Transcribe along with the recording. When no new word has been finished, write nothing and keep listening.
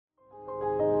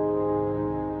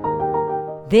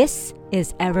This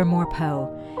is Evermore Poe,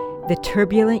 the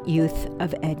turbulent youth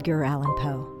of Edgar Allan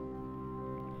Poe.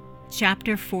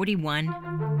 Chapter 41,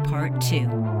 Part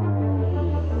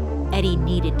 2. Eddie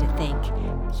needed to think.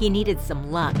 He needed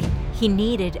some luck. He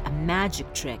needed a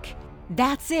magic trick.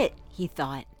 That's it, he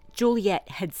thought.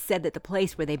 Juliet had said that the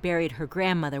place where they buried her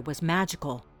grandmother was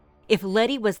magical. If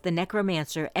Letty was the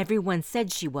necromancer everyone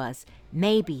said she was,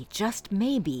 maybe, just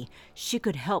maybe, she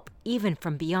could help even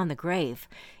from beyond the grave.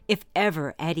 If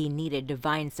ever Eddie needed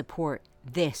divine support,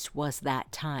 this was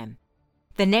that time.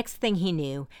 The next thing he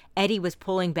knew, Eddie was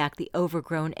pulling back the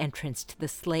overgrown entrance to the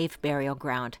slave burial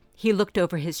ground. He looked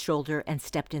over his shoulder and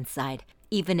stepped inside.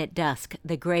 Even at dusk,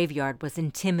 the graveyard was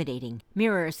intimidating.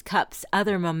 Mirrors, cups,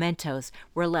 other mementos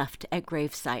were left at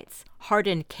grave sites.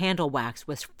 Hardened candle wax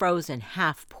was frozen,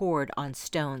 half poured on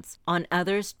stones. On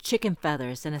others, chicken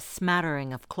feathers and a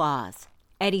smattering of claws.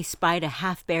 Eddie spied a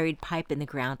half-buried pipe in the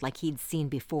ground like he'd seen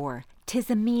before. "'Tis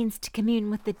a means to commune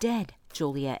with the dead,"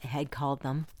 Juliet had called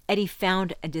them. Eddie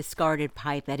found a discarded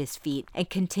pipe at his feet and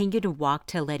continued to walk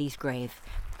to Letty's grave.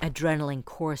 Adrenaline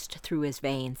coursed through his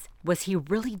veins. Was he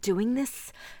really doing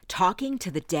this? Talking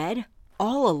to the dead?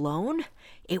 All alone?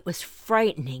 It was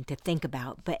frightening to think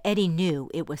about, but Eddie knew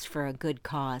it was for a good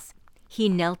cause. He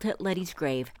knelt at Letty's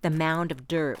grave. The mound of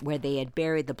dirt where they had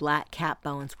buried the black cat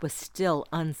bones was still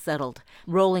unsettled.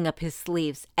 Rolling up his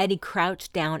sleeves, Eddie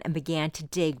crouched down and began to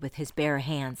dig with his bare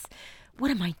hands.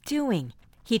 "What am I doing?"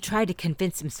 He tried to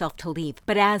convince himself to leave,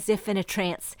 but as if in a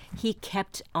trance, he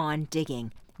kept on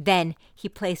digging. Then he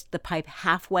placed the pipe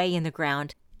halfway in the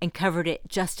ground and covered it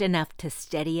just enough to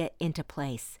steady it into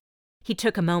place. He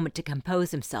took a moment to compose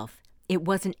himself. It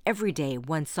wasn't every day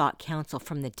one sought counsel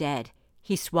from the dead.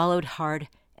 He swallowed hard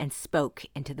and spoke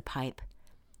into the pipe.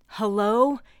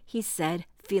 "Hello?" he said,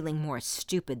 feeling more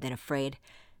stupid than afraid.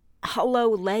 "Hello,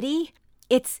 Letty?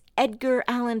 It's Edgar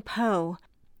Allan Poe.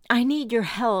 I need your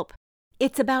help.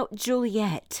 It's about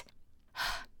Juliet."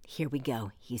 "Here we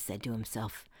go," he said to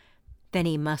himself. Then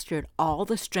he mustered all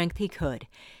the strength he could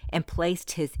and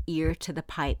placed his ear to the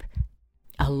pipe.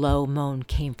 A low moan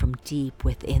came from deep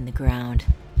within the ground.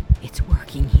 "It's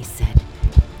working," he said.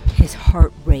 His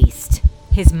heart raced.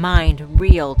 His mind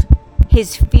reeled.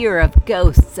 His fear of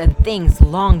ghosts and things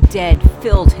long dead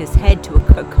filled his head to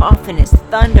a cacophonous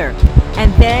thunder.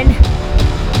 And then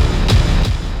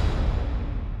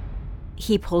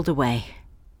he pulled away.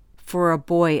 For a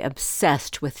boy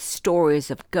obsessed with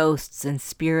stories of ghosts and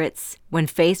spirits, when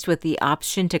faced with the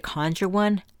option to conjure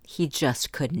one, he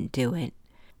just couldn't do it.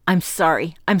 I'm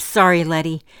sorry,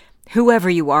 Letty. Whoever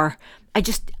you are, I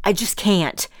just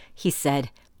can't," he said.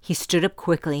 He stood up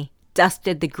quickly,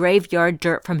 dusted the graveyard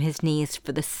dirt from his knees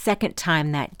for the second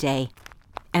time that day,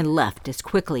 and left as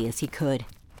quickly as he could.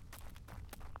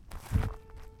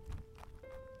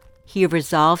 He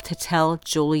resolved to tell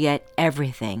Juliet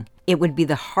everything. It would be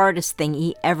the hardest thing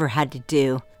he ever had to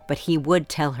do, but he would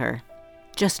tell her,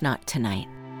 just not tonight.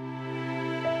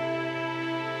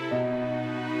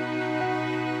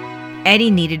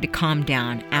 Eddie needed to calm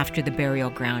down after the burial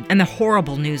ground and the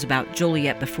horrible news about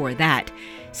Juliet before that,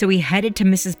 so he headed to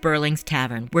Mrs. Burling's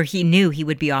tavern, where he knew he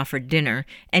would be offered dinner,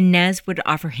 and Nez would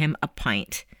offer him a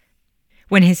pint.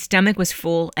 When his stomach was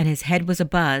full and his head was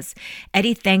abuzz,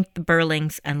 Eddie thanked the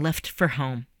Burlings and left for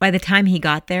home. By the time he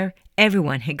got there,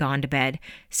 everyone had gone to bed,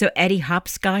 so Eddie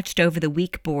hopscotched over the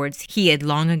weak boards he had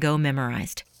long ago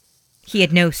memorized. He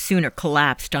had no sooner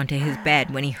collapsed onto his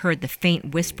bed when he heard the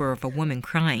faint whisper of a woman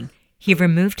crying. He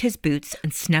removed his boots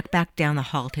and snuck back down the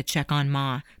hall to check on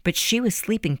Ma, but she was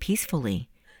sleeping peacefully.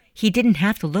 He didn't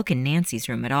have to look in Nancy's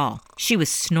room at all. She was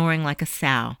snoring like a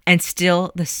sow, and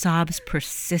still the sobs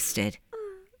persisted.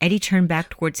 Eddie turned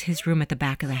back towards his room at the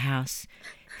back of the house.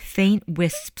 Faint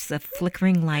wisps of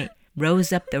flickering light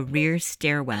rose up the rear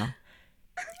stairwell.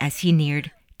 As he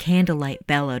neared, candlelight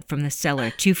bellowed from the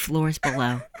cellar 2 floors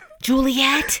below.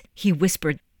 "Juliet!" he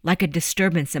whispered, like a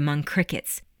disturbance among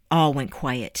crickets. All went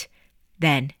quiet.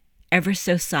 Then, ever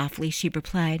so softly, she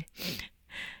replied,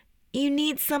 "You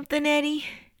need something, Eddie?"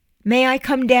 "May I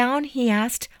come down?" he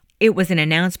asked. It was an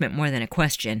announcement more than a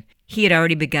question. He had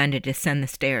already begun to descend the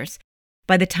stairs.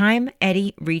 By the time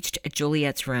Eddie reached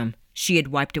Juliet's room, she had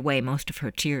wiped away most of her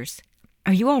tears.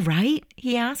 "Are you all right?"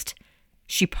 he asked.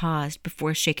 She paused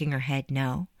before shaking her head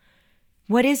no.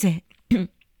 "What is it?"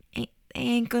 They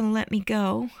ain't gonna let me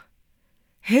go."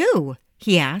 "Who?"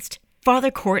 he asked. "Father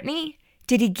Courtney?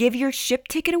 Did he give your ship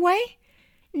ticket away?"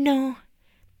 "No,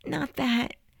 not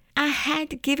that. I had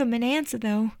to give him an answer,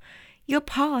 though. Your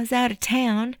pa is out of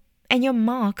town, and your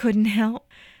ma couldn't help.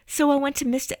 So I went to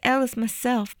Mr. Ellis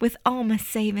myself with all my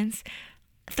savings,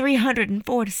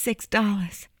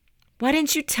 $346. Why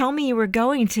didn't you tell me you were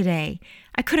going today?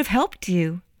 I could have helped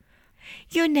you.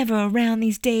 You're never around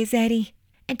these days, Eddie.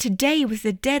 And today was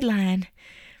the deadline.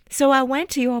 So I went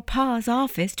to your pa's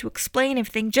office to explain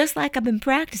everything just like I've been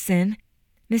practicing.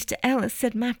 Mr. Ellis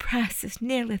said my price is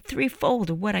nearly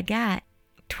threefold of what I got.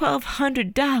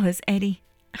 $1,200, Eddie.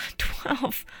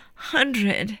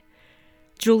 $1,200.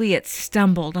 Juliet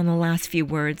stumbled on the last few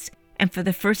words, and for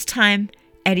the first time,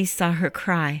 Eddie saw her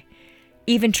cry.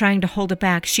 Even trying to hold it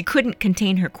back, she couldn't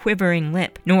contain her quivering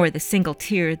lip, nor the single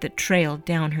tear that trailed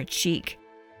down her cheek.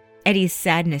 Eddie's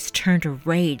sadness turned to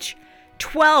rage.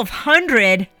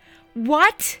 1,200?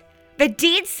 What? The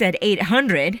deed said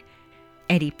 800.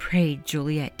 Eddie prayed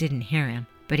Juliet didn't hear him,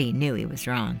 but he knew he was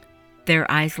wrong. Their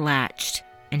eyes latched,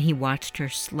 and he watched her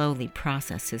slowly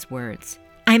process his words.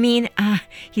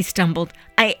 He stumbled.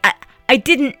 I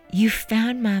didn't... You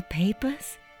found my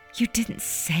papers? You didn't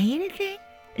say anything?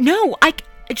 No,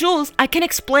 Jules, I can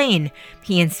explain,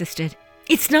 he insisted.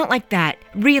 It's not like that,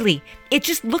 really. It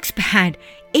just looks bad.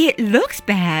 It looks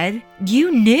bad?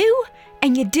 You knew?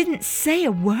 And you didn't say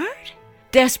a word?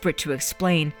 Desperate to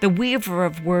explain, the weaver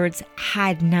of words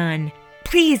had none.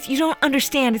 Please, you don't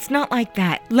understand. It's not like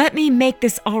that. Let me make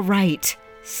this all right.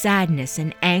 Sadness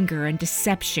and anger and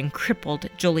deception crippled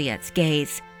Juliet's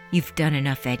gaze. You've done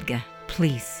enough, Edgar.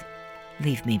 Please,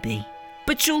 leave me be.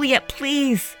 But Juliet,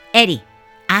 please. Eddie,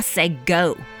 I say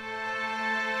go.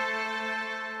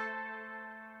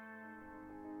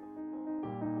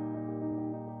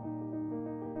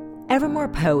 Evermore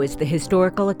Poe is the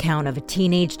historical account of a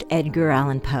teenaged Edgar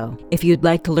Allan Poe. If you'd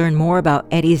like to learn more about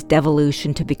Eddie's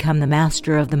devolution to become the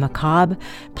master of the macabre,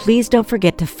 please don't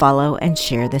forget to follow and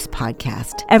share this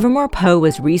podcast. Evermore Poe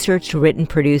was researched, written,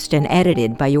 produced, and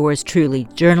edited by yours truly,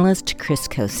 journalist Chris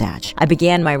Kosach. I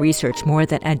began my research more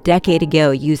than a decade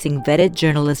ago using vetted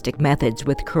journalistic methods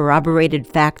with corroborated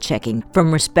fact-checking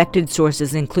from respected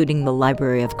sources including the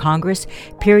Library of Congress,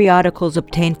 periodicals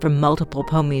obtained from multiple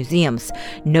Poe museums,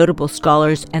 notable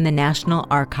scholars, and the National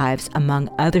Archives, among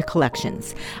other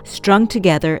collections, strung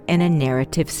together in a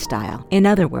narrative style. In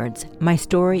other words, my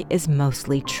story is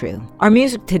mostly true. Our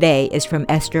music today is from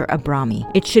Esther Abrami.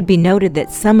 It should be noted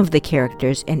that some of the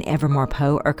characters in Evermore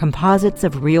Poe are composites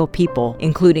of real people,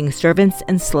 including servants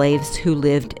and slaves who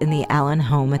lived in the Allan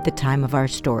home at the time of our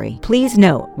story. Please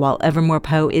note, while Evermore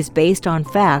Poe is based on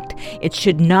fact, it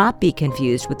should not be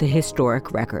confused with a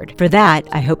historic record. For that,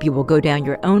 I hope you will go down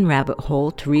your own rabbit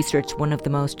hole to research one of the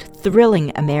most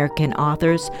thrilling American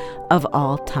authors of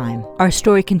all time. Our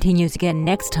story continues again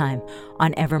next time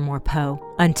on Evermore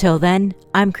Poe. Until then,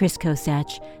 I'm Chris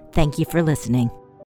Kosach. Thank you for listening.